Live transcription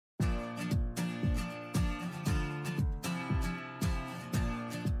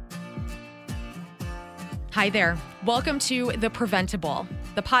Hi there. Welcome to The Preventable,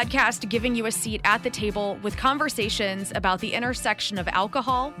 the podcast giving you a seat at the table with conversations about the intersection of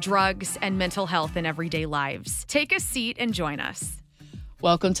alcohol, drugs, and mental health in everyday lives. Take a seat and join us.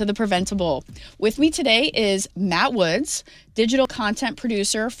 Welcome to The Preventable. With me today is Matt Woods, digital content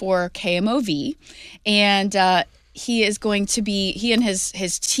producer for KMOV, and he and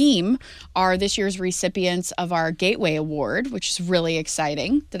his team are this year's recipients of our Gateway Award, which is really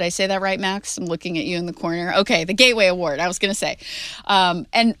exciting. Did I say that right, Max? I'm looking at you in the corner. Okay, the Gateway Award, I was going to say.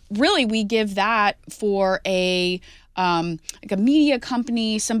 And really, we give that for a media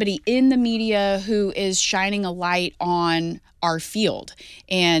company, somebody in the media who is shining a light on our field.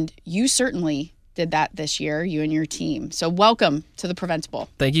 And you certainly did that this year, you and your team. So welcome to The Preventable.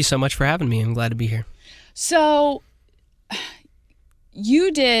 Thank you so much for having me. I'm glad to be here. So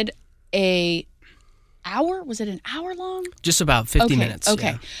you did was it an hour long? Just about 50 minutes.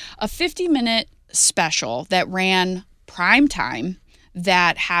 Okay. Yeah. A 50-minute special that ran prime time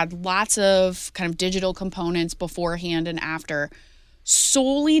that had lots of kind of digital components beforehand and after,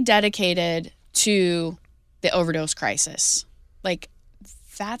 solely dedicated to the overdose crisis. Like,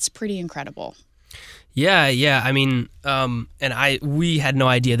 that's pretty incredible. Yeah. I mean, we had no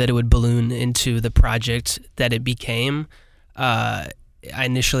idea that it would balloon into the project that it became.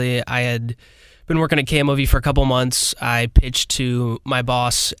 Initially, I had been working at KMOV for a couple months. I pitched to my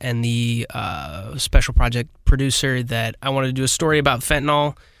boss and the special project producer that I wanted to do a story about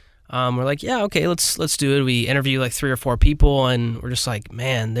fentanyl. We're like, yeah, okay, let's do it. We interview like 3 or 4 people, and we're just like,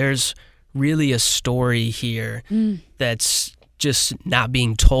 man, there's really a story here that's just not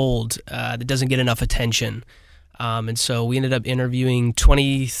being told, that doesn't get enough attention. And so we ended up interviewing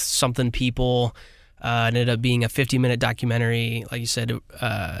 20-something people. It ended up being a 50-minute documentary. Like you said,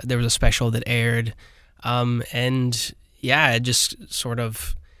 there was a special that aired. And yeah, it just sort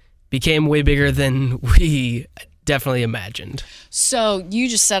of became way bigger than we definitely imagined. So you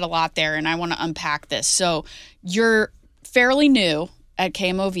just said a lot there, and I want to unpack this. So you're fairly new at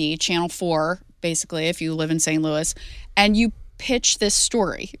KMOV, Channel 4, basically, if you live in St. Louis, and you pitch this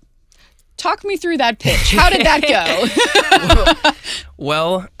story. Talk me through that pitch. How did that go?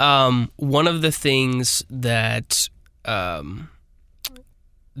 Well, one of the things that that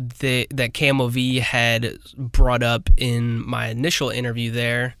KMOV had brought up in my initial interview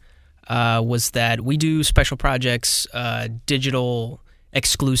there was that we do special projects, digital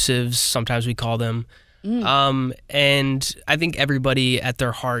exclusives, sometimes we call them. And I think everybody at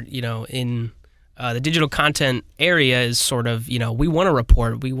their heart, in the digital content area is sort of, we want to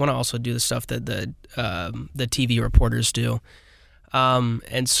report. We want to also do the stuff that the TV reporters do.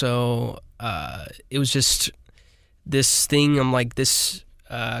 And so it was just this thing. I'm like, this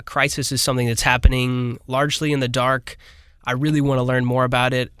crisis is something that's happening largely in the dark. I really want to learn more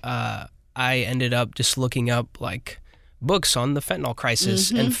about it. I ended up just looking up like books on the fentanyl crisis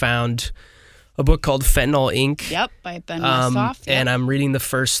and found a book called Fentanyl Inc. Yep, by Ben Westhoff. And I'm reading the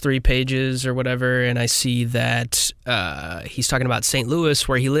first 3 pages or whatever, and I see that he's talking about St. Louis,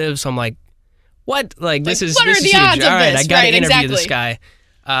 where he lives. I'm like, what? This is huge. All right, I got to interview this guy.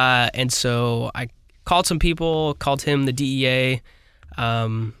 And so I called some people, called him the DEA,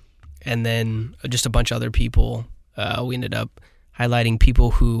 and then just a bunch of other people. We ended up highlighting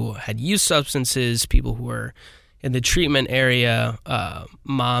people who had used substances, people who were in the treatment area,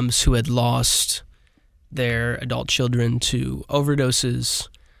 moms who had lost their adult children to overdoses.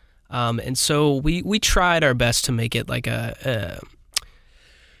 And so we tried our best to make it like an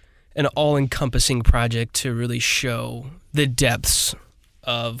all-encompassing project to really show the depths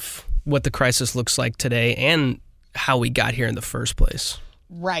of what the crisis looks like today and how we got here in the first place.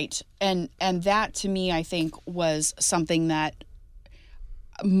 Right. And that, to me, I think was something that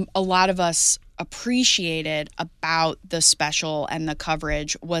a lot of us appreciated about the special and the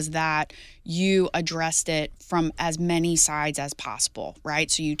coverage, was that you addressed it from as many sides as possible, right?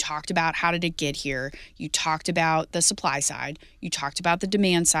 So you talked about how did it get here? You talked about the supply side. You talked about the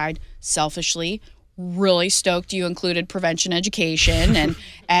demand side. Selfishly, really stoked you included prevention education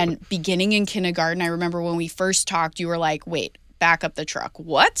and beginning in kindergarten. I remember when we first talked, you were like, wait, back up the truck.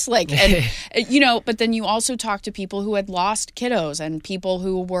 What? But then you also talked to people who had lost kiddos and people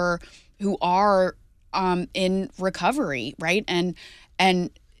who are in recovery, right? And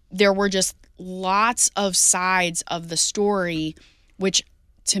there were just lots of sides of the story, which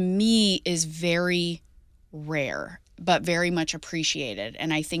to me is very rare, but very much appreciated.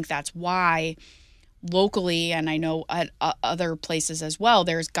 And I think that's why locally, and I know at other places as well,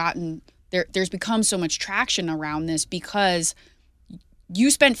 there's become so much traction around this, because you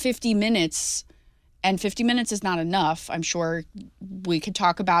spent 50 minutes And 50 minutes is not enough. I'm sure we could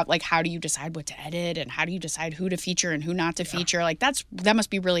talk about, like, how do you decide what to edit and how do you decide who to feature and who not to feature? Like, that must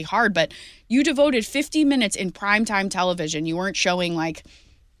be really hard. But you devoted 50 minutes in primetime television. You weren't showing, like,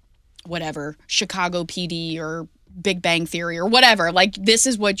 whatever, Chicago PD or Big Bang Theory or whatever. Like, this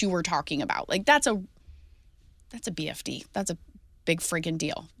is what you were talking about. Like, that's a BFD. That's a big friggin'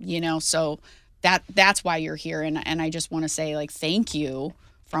 deal, you know? So that's why you're here. And I just want to say, like, thank you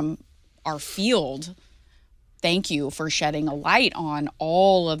from our field. Thank you for shedding a light on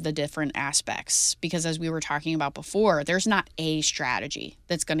all of the different aspects, because as we were talking about before, there's not a strategy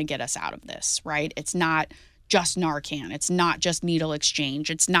that's going to get us out of this, right? It's not just Narcan. It's not just needle exchange.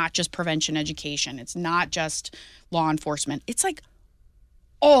 It's not just prevention education. It's not just law enforcement. It's like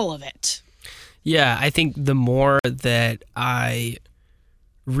all of it. Yeah, I think the more that I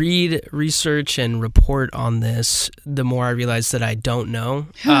read, research, and report on this, the more I realize that I don't know,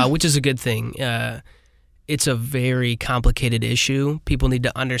 which is a good thing. It's a very complicated issue. People need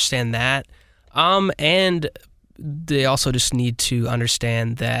to understand that. And they also just need to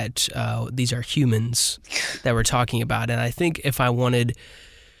understand that these are humans that we're talking about. And I think if I wanted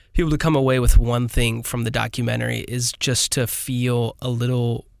people to come away with one thing from the documentary is just to feel a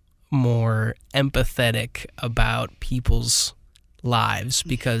little more empathetic about people's lives,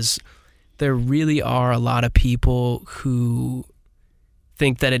 because there really are a lot of people who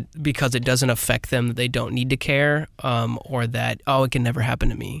think that because it doesn't affect them that they don't need to care, or that, it can never happen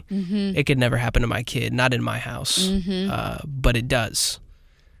to me. Mm-hmm. It could never happen to my kid, not in my house. Mm-hmm. But it does.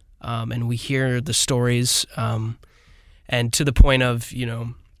 And we hear the stories, and to the point of, you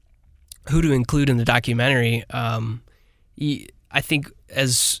know, who to include in the documentary, I think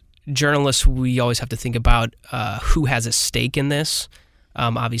as journalists, we always have to think about who has a stake in this.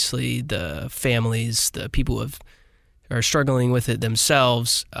 Obviously, the families, the people who are struggling with it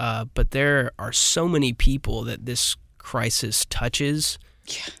themselves, but there are so many people that this crisis touches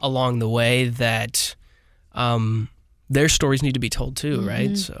along the way that their stories need to be told too,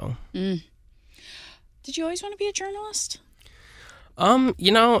 right? So, Did you always want to be a journalist?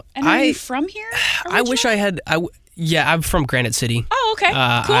 You know, and are you from here originally? I wish I had. Yeah, I'm from Granite City. Oh, okay. Cool.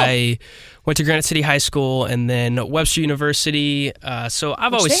 I went to Granite City High School and then Webster University. So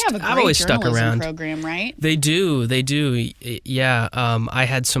I've always stuck around. Program, right? They do. Yeah. I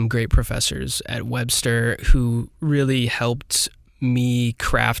had some great professors at Webster who really helped me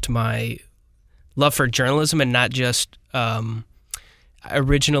craft my love for journalism, and not just.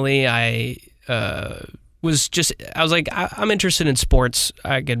 Originally, I was like, I'm interested in sports.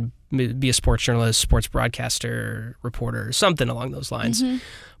 I could be a sports journalist, sports broadcaster, reporter, something along those lines. Mm-hmm.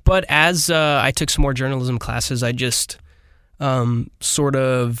 But as I took some more journalism classes, I just sort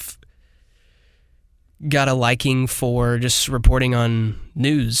of got a liking for just reporting on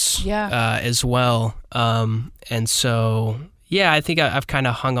news as well. And so, yeah, I think I've kind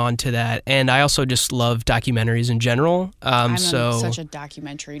of hung on to that. And I also just love documentaries in general. I'm such a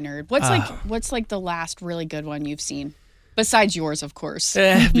documentary nerd. What's like the last really good one you've seen? Besides yours, of course.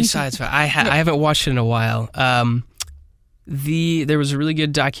 Besides, I haven't watched it in a while. There was a really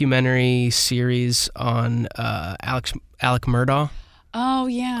good documentary series on Alec Murdaugh. Oh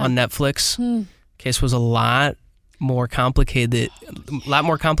yeah. On Netflix. Case was a lot more complicated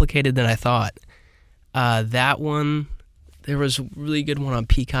than I thought. That one, there was a really good one on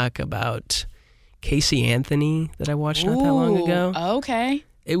Peacock about Casey Anthony that I watched not that long ago. Okay.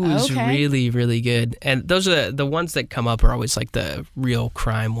 It was really, really good. And those are the ones that come up are always like the real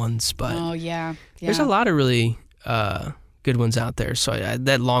crime ones. But there's a lot of really good ones out there. So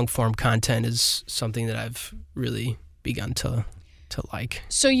that long form content is something that I've really begun to like.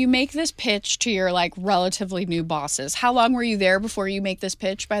 So you make this pitch to your like relatively new bosses. How long were you there before you make this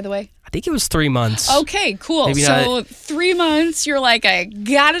pitch, by the way? I think it was 3 months. Okay, cool. Maybe so 3 months, you're like, I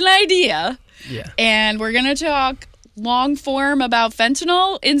got an idea. Yeah. And we're going to talk long form about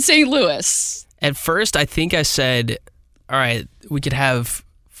fentanyl in St. Louis. At first, I think I said, all right, we could have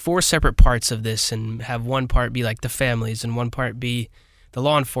 4 separate parts of this and have one part be like the families and one part be the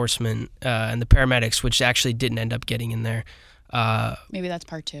law enforcement and the paramedics, which actually didn't end up getting in there. Maybe that's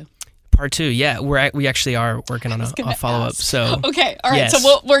part 2. Part 2, yeah. We actually are working on a follow-up. So okay, all right. Yes,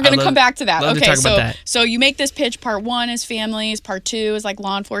 so we're going to come back to that. Love okay, to talk about that. So you make this pitch. Part 1 is families. Part 2 is like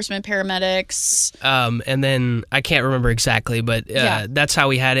law enforcement, paramedics. And then I can't remember exactly, but that's how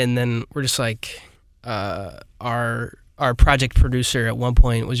we had it. And then we're just like, our project producer at one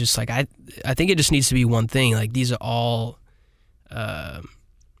point was just like, I think it just needs to be one thing. Like these are all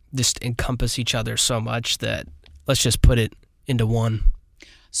just encompass each other so much that let's just put it into one.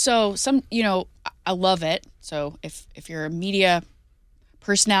 So I love it. So if you're a media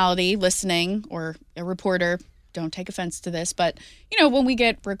personality listening or a reporter, don't take offense to this, but, you know, when we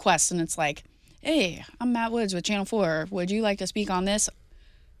get requests and it's like, hey, I'm Matt Woods with Channel 4. Would you like to speak on this?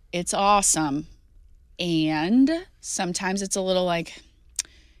 It's awesome. And sometimes it's a little like,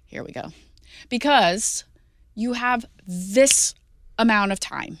 here we go. Because you have this amount of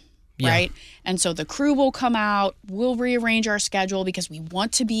time, right? And so the crew will come out, we'll rearrange our schedule because we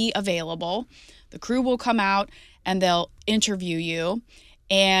want to be available. The crew will come out and they'll interview you.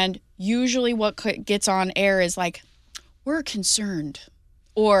 And usually what gets on air is like, we're concerned,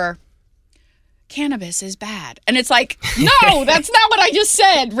 or cannabis is bad. And it's like, no, that's not what I just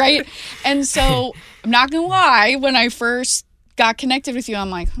said, right? And so I'm not going to lie, when I first got connected with you, I'm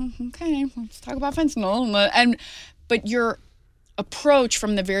like, okay, let's talk about fentanyl. But your approach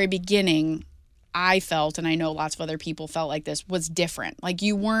from the very beginning, I felt, and I know lots of other people felt like this, was different. Like,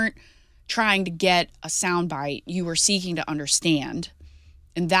 you weren't trying to get a soundbite, you were seeking to understand.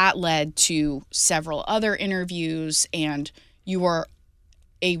 And that led to several other interviews, and you were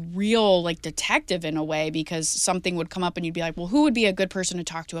a real like detective in a way, because something would come up and you'd be like, well, who would be a good person to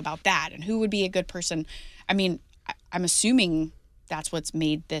talk to about that? And who would be a good person? I mean, I'm assuming that's what's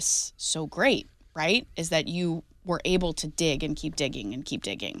made this so great, right? Is that you were able to dig and keep digging and keep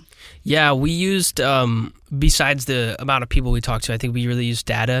digging. Yeah, we used, besides the amount of people we talked to, I think we really used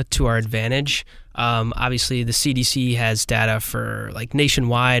data to our advantage. Obviously, the CDC has data for like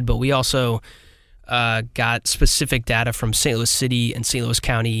nationwide, but we also got specific data from St. Louis City and St. Louis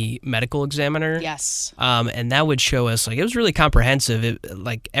County Medical Examiner. Yes. And that would show us, like, it was really comprehensive.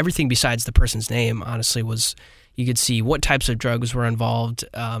 Like, everything besides the person's name, honestly, was, you could see what types of drugs were involved.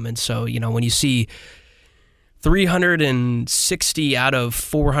 And so, you know, when you see 360 out of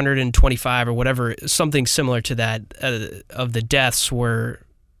 425 or whatever, something similar to that, of the deaths were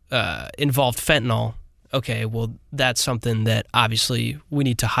involved fentanyl. Okay, well, that's something that obviously we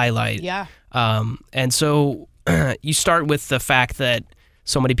need to highlight. Yeah. And so you start with the fact that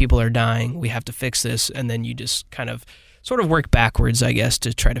so many people are dying, we have to fix this, and then you just kind of sort of work backwards, I guess,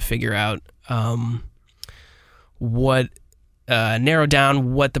 to try to figure out narrow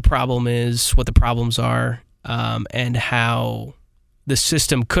down what the problem is, what the problems are, and how the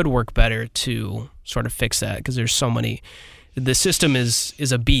system could work better to sort of fix that, because there's so many. The system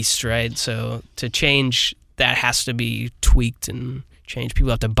is a beast, right? So to change, that has to be tweaked and changed.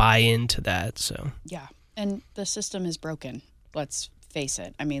 People have to buy into that. So yeah, and the system is broken. Let's face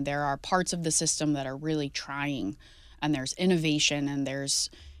it. I mean, there are parts of the system that are really trying, and there's innovation, and there's,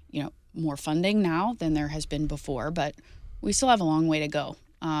 you know, more funding now than there has been before, but we still have a long way to go.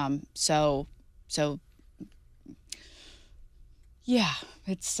 So yeah,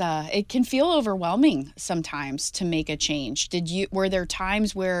 it can feel overwhelming sometimes to make a change. Were there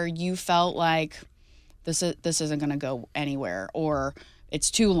times where you felt like this isn't going to go anywhere, or it's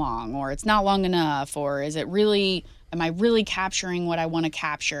too long, or it's not long enough, or am I really capturing what I want to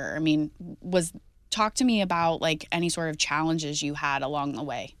capture? I mean, talk to me about like any sort of challenges you had along the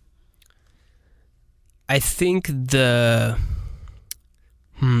way. I think the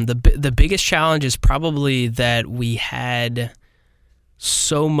biggest challenge is probably that we had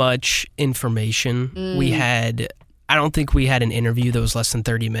so much information. I don't think we had an interview that was less than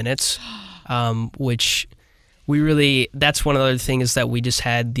 30 minutes, which that's one other thing, is that we just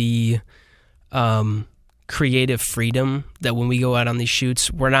had the creative freedom that when we go out on these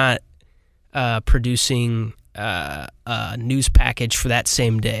shoots, we're not producing a news package for that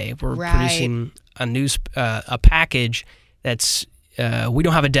same day. We're producing a package that's, we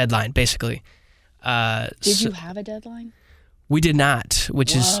don't have a deadline, basically. Did you have a deadline? We did not,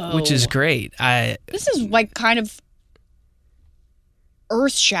 which is great. This is like kind of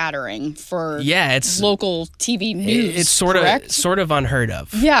earth-shattering for local TV news. It's sort of unheard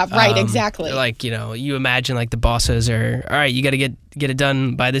of. Yeah, right, exactly. Like, you know, you imagine like the bosses are, all right, you got to get it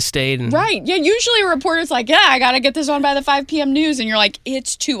done by this date. And right. Yeah, usually a reporter's like, yeah, I got to get this on by the 5 p.m. news, and you're like,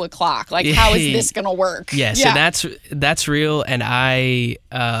 it's 2 o'clock. Like, how is this going to work? Yes, yeah. And that's real, and I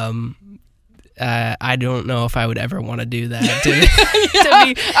don't know if I would ever want to do that.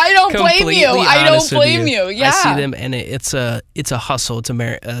 I don't blame you. I don't blame you. Yeah, I see them, and it's a hustle. It's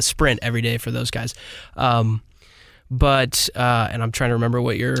a sprint every day for those guys. But I'm trying to remember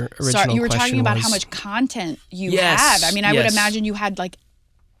what your original question was. You were talking about how much content you had. I mean, I would imagine you had like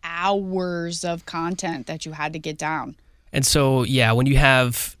hours of content that you had to get down. And so, yeah, when you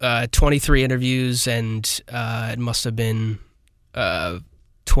have 23 interviews, and it must have been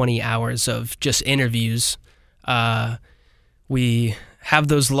 20 hours of just interviews, we have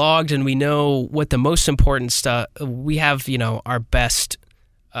those logged, and we know what the most important stuff. We have, you know, our best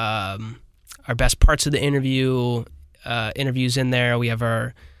parts of the interview, interviews in there. We have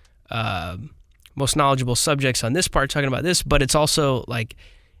our most knowledgeable subjects on this part talking about this, but it's also like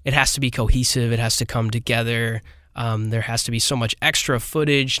it has to be cohesive. It has to come together. There has to be so much extra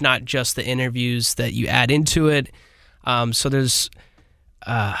footage, not just the interviews that you add into it. So there's,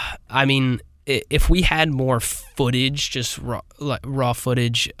 I mean, if we had more footage, just raw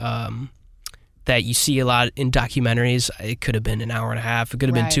footage that you see a lot in documentaries, it could have been an hour and a half. It could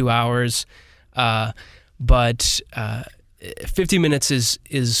have been 2 hours. But 50 minutes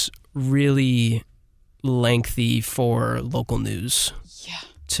is really lengthy for local news.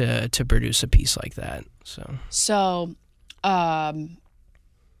 Yeah. To produce a piece like that. So,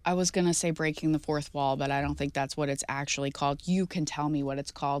 I was going to say breaking the fourth wall, but I don't think that's what it's actually called. You can tell me what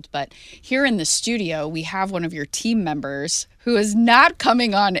it's called. But here in the studio, we have one of your team members who is not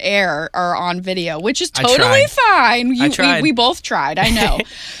coming on air or on video, which is totally fine. I tried. We both tried, I know.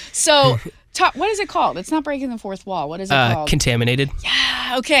 So, what is it called? It's not breaking the fourth wall. What is it called? Contaminated.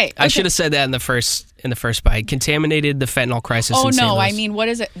 Yeah, okay. I should have said that in the first bite. Contaminated, the Fentanyl Crisis in St. Louis. I mean, what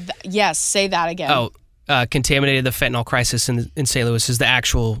is it? Yes, say that again. Contaminated, the Fentanyl Crisis in St. Louis is the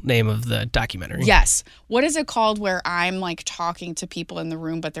actual name of the documentary. Yes. What is it called where I'm like talking to people in the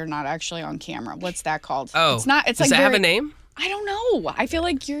room, but they're not actually on camera? What's that called? Oh, it's not. It's does like it have a name? I don't know. I feel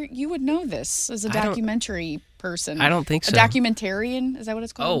like you would know this as a documentary person. I don't think so. A documentarian? Is that what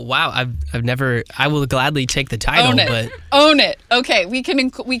it's called? Oh wow, I've never. I will gladly take the title, Own it. Okay, we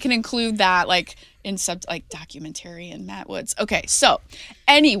can include that like in documentarian Matt Woods. Okay, so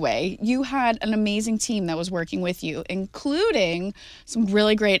anyway, you had an amazing team that was working with you, including some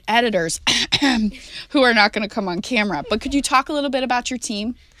really great editors who are not going to come on camera. But could you talk a little bit about your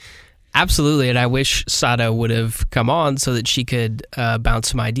team? Absolutely, and I wish Sada would have come on so that she could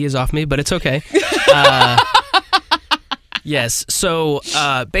bounce some ideas off me, but it's okay. Yes, so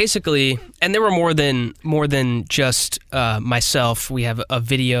basically, and there were more than just myself. We have a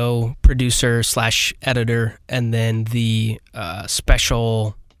video producer / editor, and then the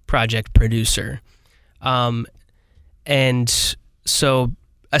special project producer. And so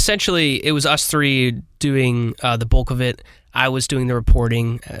essentially, it was us three doing the bulk of it. I was doing the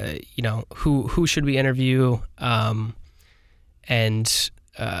reporting, who should we interview, and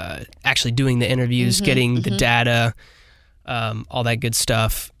actually doing the interviews, getting the data, all that good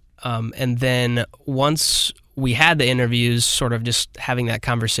stuff. And then once we had the interviews, sort of just having that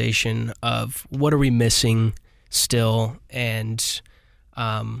conversation of what are we missing still, and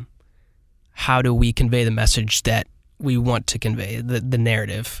how do we convey the message that we want to convey, the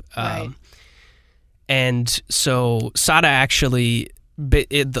narrative. Right. And so Sada actually,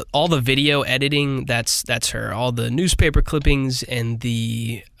 all the video editing, that's her. All the newspaper clippings and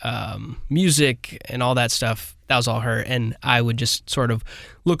the music and all that stuff, that was all her. And I would just sort of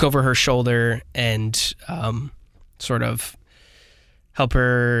look over her shoulder and sort of help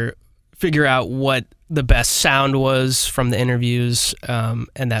her figure out what the best sound was from the interviews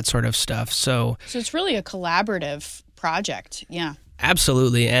and that sort of stuff. So it's really a collaborative project. Yeah.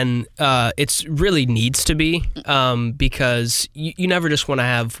 Absolutely, and it really needs to be because you never just want to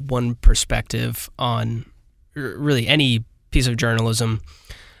have one perspective on really any piece of journalism.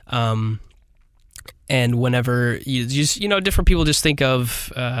 And whenever you just, different people just think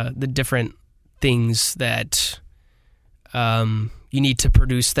of the different things that you need to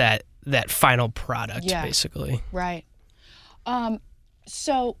produce that final product, basically. Right.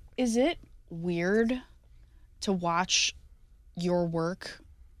 So is it weird to watch your work,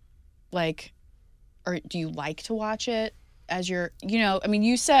 or do you like to watch it as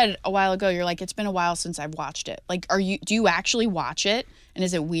you said a while ago, you're like, it's been a while since I've watched it. Like, do you actually watch it? And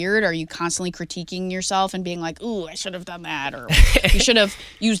is it weird? Are you constantly critiquing yourself and being like, ooh, I should have done that, or you should have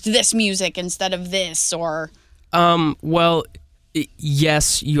used this music instead of this, or? Well,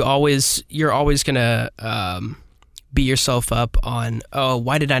 yes, you're always gonna beat yourself up on, oh,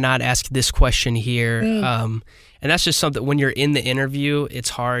 why did I not ask this question here? And that's just something, when you're in the interview, it's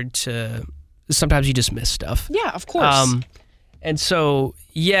hard to, sometimes you just miss stuff. Yeah, of course. And so,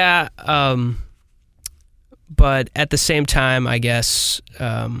 yeah, but at the same time, I guess,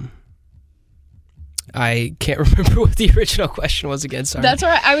 I can't remember what the original question was again, sorry. That's all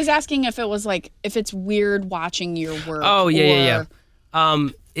right. I was asking if it was if it's weird watching your work. Oh, yeah.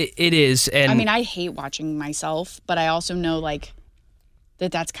 It is. And I mean, I hate watching myself, but I also know,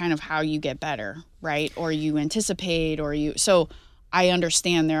 that's kind of how you get better, right? Or you anticipate, so I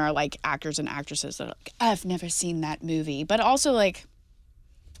understand there are actors and actresses that are like, I've never seen that movie. But also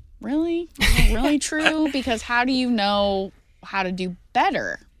really? Is it really true? Because how do you know how to do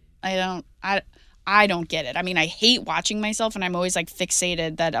better? I I don't get it. I mean, I hate watching myself, and I'm always like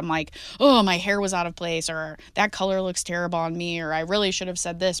fixated that I'm like, oh, my hair was out of place, or that color looks terrible on me, or I really should have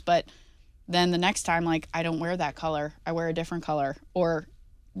said this. But then the next time, like, I don't wear that color. I wear a different color, or,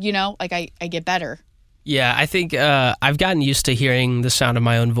 like I get better. Yeah, I think I've gotten used to hearing the sound of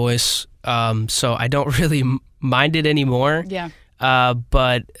my own voice, so I don't really mind it anymore. Yeah.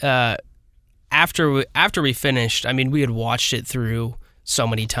 But after we finished, I mean, we had watched it through so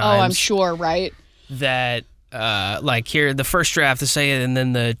many times. Oh, I'm sure, right? That like here, the first draft to say it, and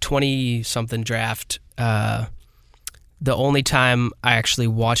then the 20-something draft. The only time I actually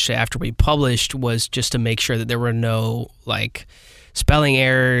watched it after we published was just to make sure that there were no like spelling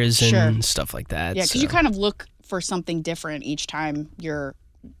errors and stuff like that. Yeah, because you kind of look for something different each time you're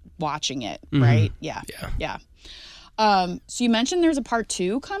watching it, right? Yeah. So you mentioned there's a part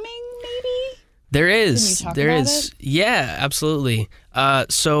 2 coming, maybe? There is. Can you talk there about is. it? Yeah, absolutely.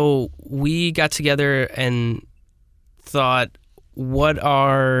 So we got together and thought, what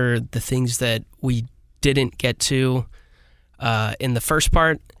are the things that we didn't get to in the first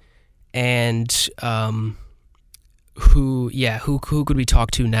part, and who could we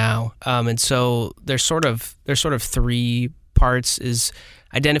talk to now? And so there's sort of 3 parts: is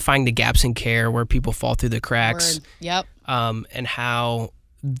identifying the gaps in care where people fall through the cracks. Word. Yep. And how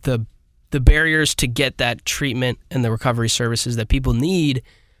the barriers to get that treatment and the recovery services that people need,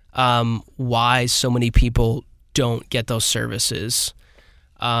 why so many people don't get those services.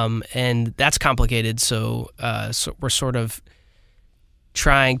 And that's complicated. So we're sort of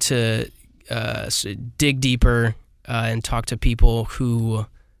trying to dig deeper and talk to people who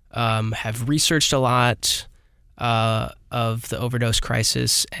have researched a lot of the overdose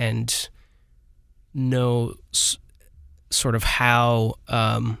crisis and know sort of how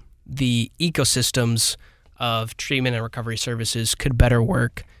the ecosystems of treatment and recovery services could better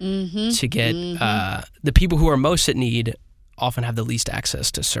work to get the people who are most at need often have the least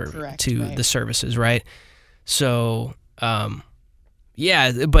access to the services, right? So, but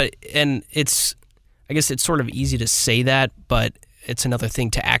I guess it's sort of easy to say that, but it's another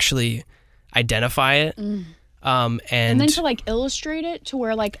thing to actually identify it. And then to like illustrate it to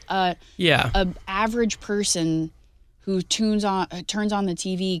where like a average person who turns on the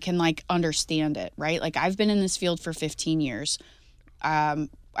TV can like understand it, right? Like I've been in this field for 15 years.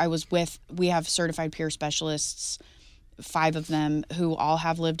 We have certified peer specialists, 5 of them who all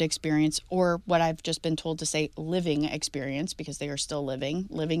have lived experience, or what I've just been told to say, living experience, because they are still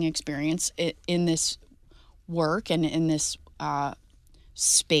living experience in this work and in this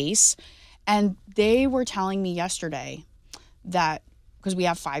space. And they were telling me yesterday that, because we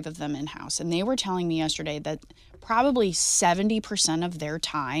have 5 of them in-house, and they were telling me yesterday that probably 70% of their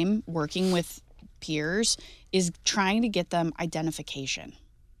time working with peers is trying to get them identification.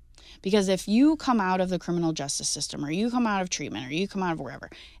 Because if you come out of the criminal justice system, or you come out of treatment, or you come out of wherever,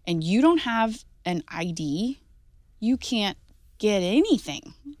 and you don't have an ID, you can't get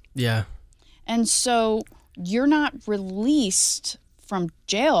anything. Yeah. And so you're not released from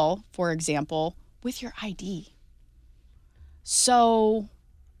jail, for example, with your ID. So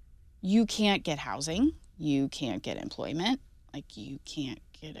you can't get housing, you can't get employment, like you can't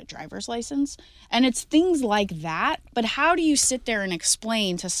get a driver's license. And it's things like that. But how do you sit there and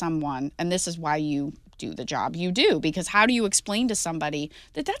explain to someone, and this is why you do the job you do, because how do you explain to somebody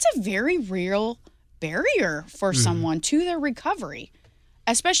that that's a very real barrier for someone to their recovery?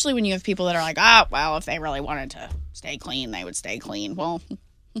 Especially when you have people that are like, well, if they really wanted to stay clean, they would stay clean. Well,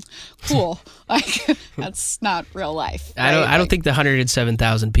 cool. Like, that's not real life. Right? I don't think the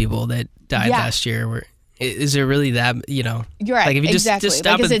 107,000 people that died last year were. Is it really that, You're right. Like if you exactly. just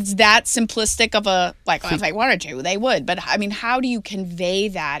stop because it's that simplistic of a, like, well, if they wanted to, they would. But, I mean, how do you convey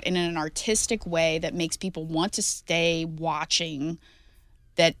that in an artistic way that makes people want to stay watching,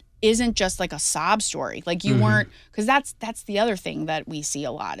 that isn't just like a sob story? Like you weren't, because that's the other thing that we see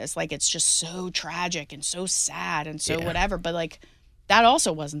a lot is like it's just so tragic and so sad and so whatever. But, like, that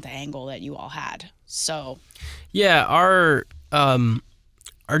also wasn't the angle that you all had. So. Yeah, our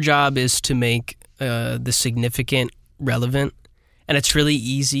job is to make the significant relevant, and it's really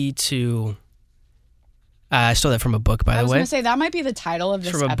easy to I stole that from a book, by the way. I was going to say that might be the title of this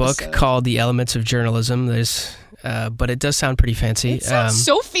episode. From a book called The Elements of Journalism. There's but it does sound pretty fancy. It sounds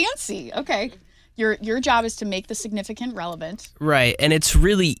so fancy. Okay. Your job is to make the significant relevant. Right. And it's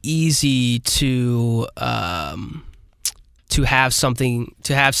really easy to have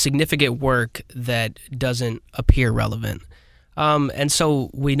significant work that doesn't appear relevant. And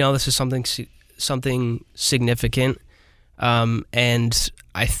so we know this is something significant, and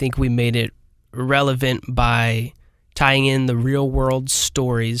I think we made it relevant by tying in the real world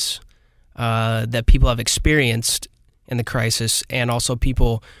stories that people have experienced in the crisis, and also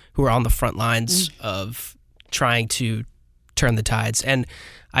people who are on the front lines of trying to turn the tides. And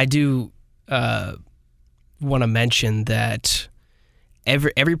I do want to mention that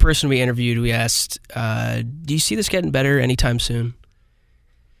every person we interviewed, we asked, do you see this getting better anytime soon?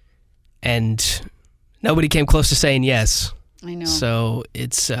 And nobody came close to saying yes. I know. So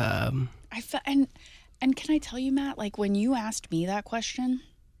it's... and can I tell you, Matt, like when you asked me that question,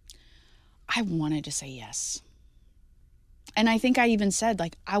 I wanted to say yes. And I think I even said,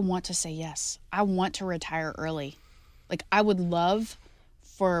 like, I want to say yes. I want to retire early. Like, I would love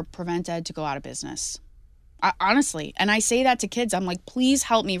for PreventEd to go out of business. Honestly. And I say that to kids. I'm like, please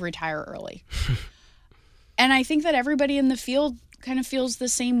help me retire early. And I think that everybody in the field kind of feels the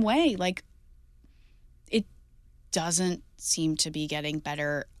same way. Like, it doesn't seem to be getting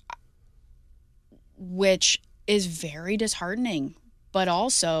better, which is very disheartening. But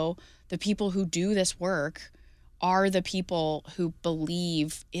also, the people who do this work are the people who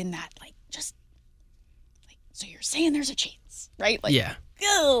believe in that, like, just, like, so you're saying there's a chance, right? Like, yeah.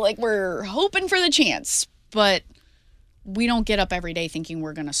 Like, we're hoping for the chance, but we don't get up every day thinking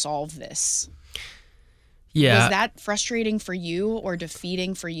we're going to solve this. Yeah. Was that frustrating for you or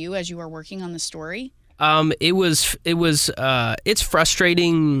defeating for you as you were working on the story? It's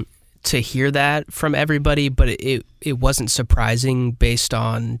frustrating to hear that from everybody, but it wasn't surprising based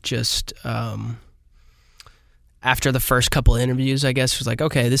on just after the first couple of interviews, I guess. It was like,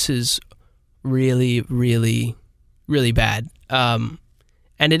 okay, this is really, really, really bad. And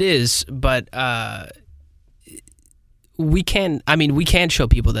it is, but we can show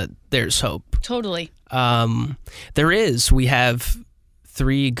people that there's hope. Totally. There is. We have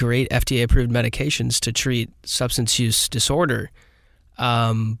 3 great FDA-approved medications to treat substance use disorder,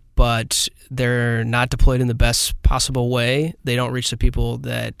 but they're not deployed in the best possible way. They don't reach the people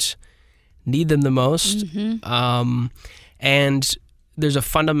that need them the most. And there's a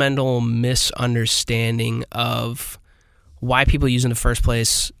fundamental misunderstanding of why people use in the first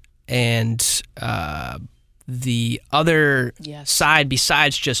place, and the other side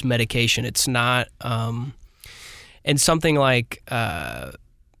besides just medication. It's not, and something like, other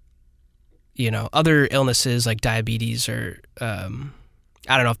illnesses like diabetes or,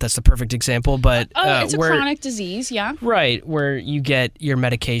 I don't know if that's the perfect example, but it's a chronic disease, yeah. Right, where you get your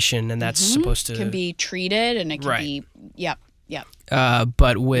medication and that's supposed to... can be treated and it can be, yep.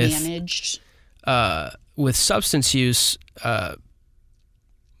 But with... managed. With substance use,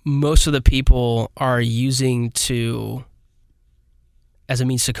 most of the people are using as a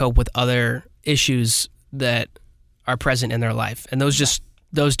means to cope with other issues that are present in their life. And those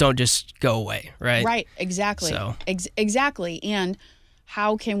don't just go away, right? Right, exactly. So. Exactly. And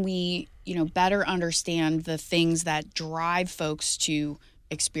how can we, better understand the things that drive folks to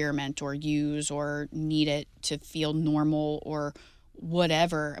experiment or use or need it to feel normal or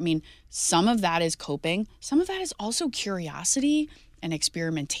whatever. I mean, some of that is coping. Some of that is also curiosity and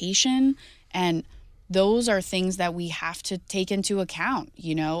experimentation. And those are things that we have to take into account,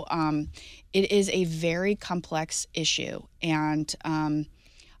 It is a very complex issue. And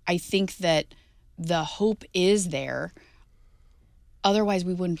I think that the hope is there. Otherwise,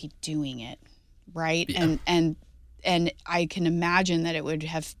 we wouldn't be doing it, right? Yeah. And I can imagine that it would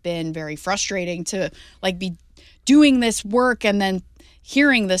have been very frustrating to be doing this work and then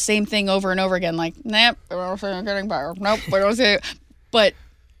hearing the same thing over and over again, like, nope, we don't see it getting better. Nope, we don't see it. But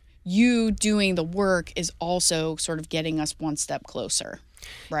you doing the work is also sort of getting us one step closer,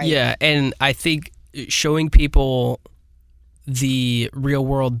 right? Yeah, and I think showing people the real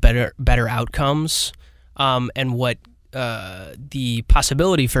world better outcomes, and what the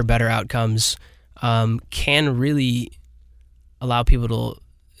possibility for better outcomes can really allow people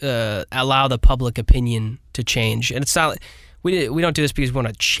to allow the public opinion to change. And it's not we don't do this because we want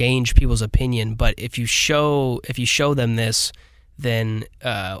to change people's opinion, but if you show them this, then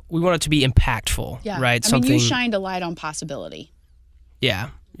we want it to be impactful, right? I mean, you shined a light on possibility. Yeah.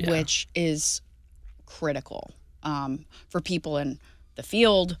 Which is critical for people in the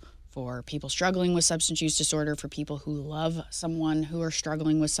field, for people struggling with substance use disorder, for people who love someone who are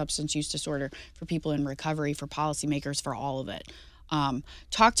struggling with substance use disorder, for people in recovery, for policymakers, for all of it.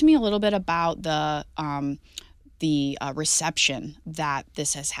 Talk to me a little bit about the reception that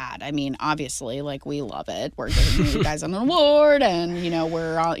this has had. I mean, obviously, we love it. We're giving you guys an award, and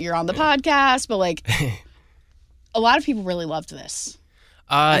you're on the podcast, but a lot of people really loved this,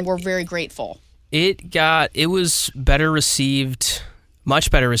 and we're very grateful. It was better received.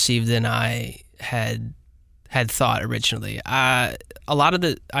 Much better received than I had thought originally. A lot of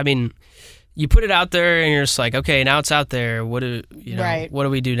you put it out there and you're just like, okay, now it's out there. What do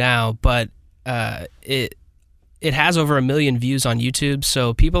we do now? But it has over 1 million views on YouTube,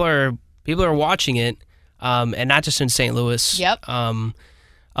 so people are watching it, and not just in St. Louis. Yep.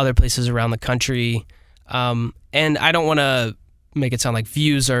 Other places around the country. And I don't want to make it sound like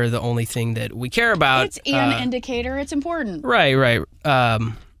views are the only thing that we care about. It's an indicator. It's important. Right.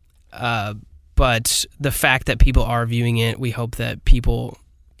 But the fact that people are viewing it, we hope that people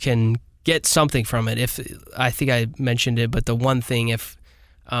can get something from it. If I think I mentioned it, but the one thing, if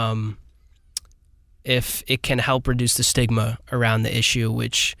it can help reduce the stigma around the issue,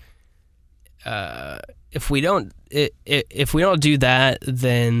 which if we don't do that,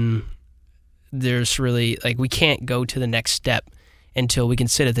 then there's really, like, we can't go to the next step until we can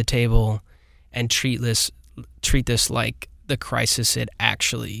sit at the table and treat this like the crisis it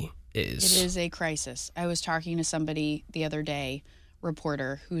actually is. It is a crisis. I was talking to somebody the other day,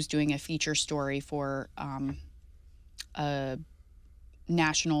 reporter, who's doing a feature story for a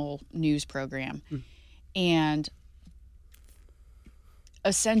national news program. And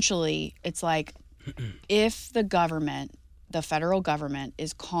essentially, it's like, if the federal government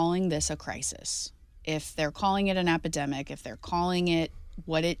is calling this a crisis, if they're calling it an epidemic, if they're calling it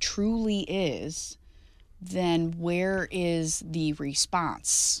what it truly is, then where is the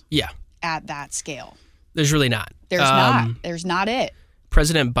response? Yeah. At that scale? There's really not. There's not. There's not it.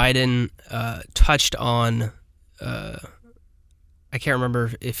 President Biden touched on, I can't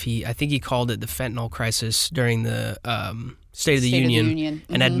remember I think he called it the fentanyl crisis during the State of the Union.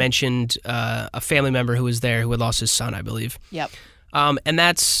 And had mentioned a family member who was there who had lost his son, I believe. Yep. And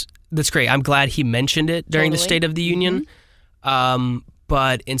that's great. I'm glad he mentioned it during the State of the Union.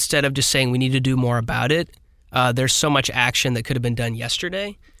 But instead of just saying we need to do more about it, there's so much action that could have been done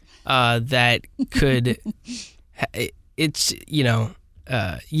yesterday that could, it's,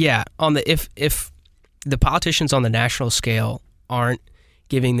 on the, if the politicians on the national scale aren't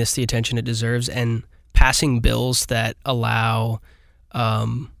giving this the attention it deserves and passing bills that allow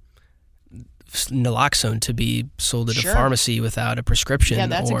naloxone to be sold at a pharmacy without a prescription. Yeah,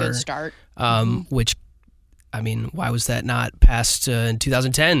 that's a good start. Which, I mean, why was that not passed in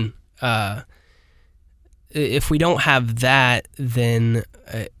 2010? If we don't have that, then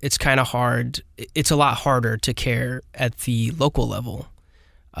it's kind of hard. It's a lot harder to care at the local level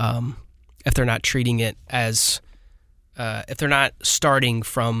if they're not treating it as, if they're not starting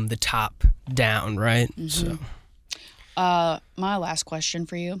from the top down, right? So, my last question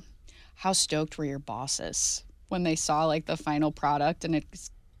for you: how stoked were your bosses when they saw like the final product and it's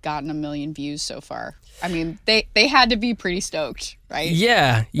gotten 1 million views so far? I mean, they had to be pretty stoked, right?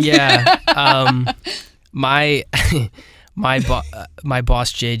 Yeah. My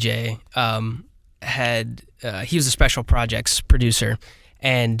boss JJ had he was a special projects producer,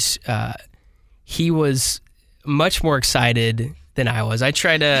 and he was much more excited than I was. I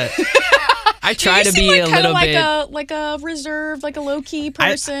try to be a little bit like a reserved, like a low key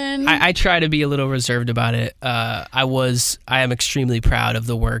person. I try to be a little reserved about it. I am extremely proud of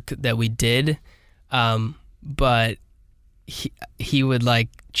the work that we did, but he would like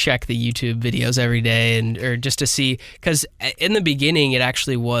check the YouTube videos every day or just to see, because in the beginning it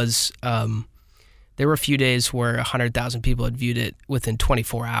actually was. There were a few days where 100,000 people had viewed it within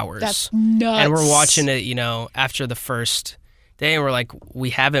 24 hours. That's nuts. And we're watching it, after the first day, and we're like, we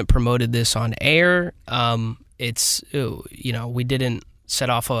haven't promoted this on air. It's, we didn't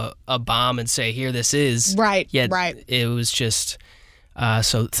set off a bomb and say, here, this is. Right, Yet right. It was just,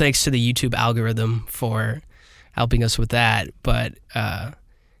 so thanks to the YouTube algorithm for helping us with that. But,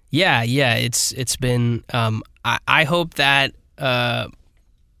 it's been, I hope that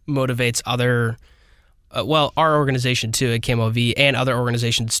motivates other, our organization too at KMOV and other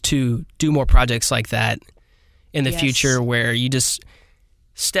organizations to do more projects like that in the future, where you just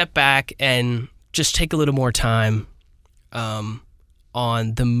step back and just take a little more time on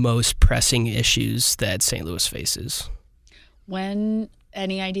the most pressing issues that St. Louis faces.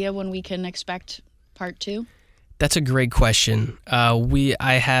 Any idea when we can expect part 2? That's a great question.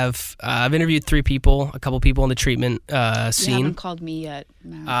 I've interviewed 3 people, a couple people in the treatment scene. You haven't called me yet.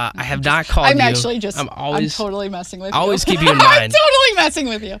 No, I have not called you. I'm totally messing with you. I always keep you in mind. I'm totally messing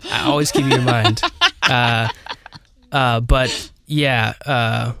with you. I always keep you in mind. But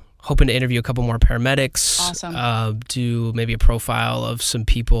yeah, hoping to interview a couple more paramedics. Awesome. Do maybe a profile of some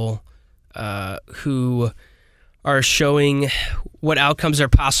people who are showing what outcomes are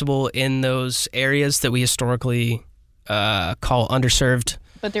possible in those areas that we historically call underserved.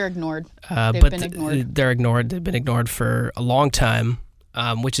 But they're ignored. They've been ignored. They've been ignored for a long time,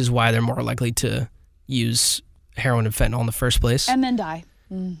 which is why they're more likely to use heroin and fentanyl in the first place. And then die.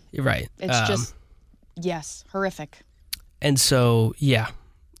 You're right. It's just, yes, horrific. And so, yeah.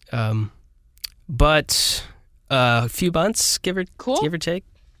 But a few months, give or take,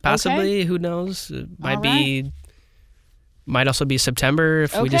 possibly. Okay. Who knows? It might also be September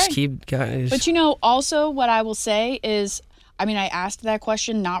if we just keep. But also what I will say is, I asked that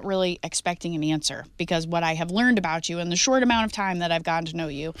question not really expecting an answer, because what I have learned about you in the short amount of time that I've gotten to know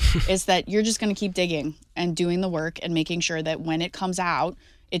you is that you're just going to keep digging and doing the work and making sure that when it comes out,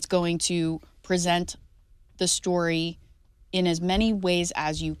 it's going to present the story in as many ways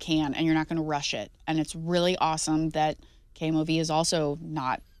as you can, and you're not going to rush it. And it's really awesome that KMOV is also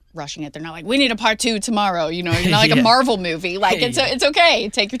not rushing it. They're not like, we need a part 2 tomorrow. You're not like a Marvel movie. Like, it's okay.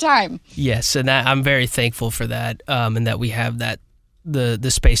 Take your time. Yes, and that I'm very thankful for that, and that we have that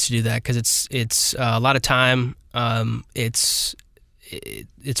the space to do that, because it's a lot of time. It's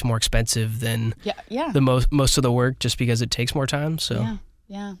more expensive than the most of the work, just because it takes more time. So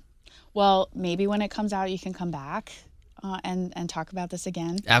yeah. Well, maybe when it comes out, you can come back and talk about this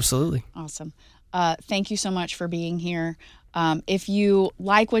again. Absolutely. Awesome. Thank you so much for being here. If you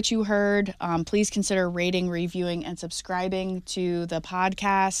like what you heard, please consider rating, reviewing, and subscribing to the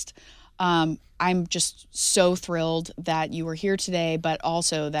podcast. I'm just so thrilled that you were here today, but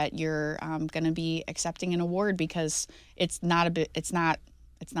also that you're going to be accepting an award, because it's not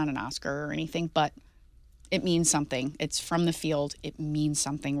an Oscar or anything, but it means something. It's from the field. It means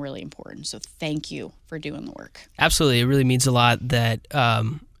something really important. So thank you for doing the work. Absolutely. It really means a lot that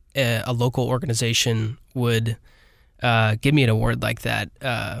a local organization would give me an award like that.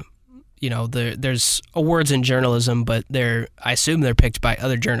 There's awards in journalism, but I assume they're picked by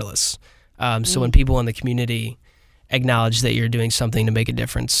other journalists. So when people in the community acknowledge that you're doing something to make a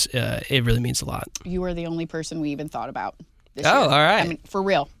difference, it really means a lot. You are the only person we even thought about this year. All right. For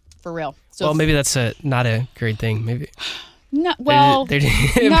real. So maybe that's not a great thing. Maybe. No, well, there's other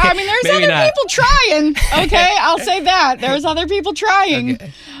people trying. Okay, I'll say that. There's other people trying,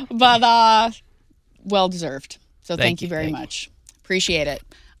 but well deserved. So thank you very much. Appreciate it.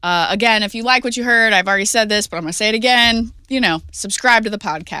 Again, if you like what you heard, I've already said this, but I'm going to say it again. Subscribe to the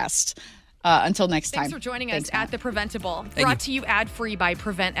podcast. Until next time. Thanks for joining us at The Preventable. Brought to you ad-free by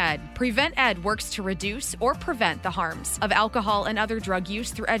Prevent Ed. Prevent Ed works to reduce or prevent the harms of alcohol and other drug use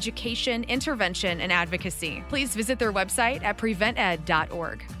through education, intervention, and advocacy. Please visit their website at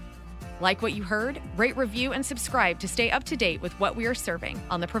prevented.org. Like what you heard? Rate, review, and subscribe to stay up to date with what we are serving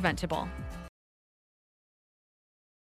on The Preventable.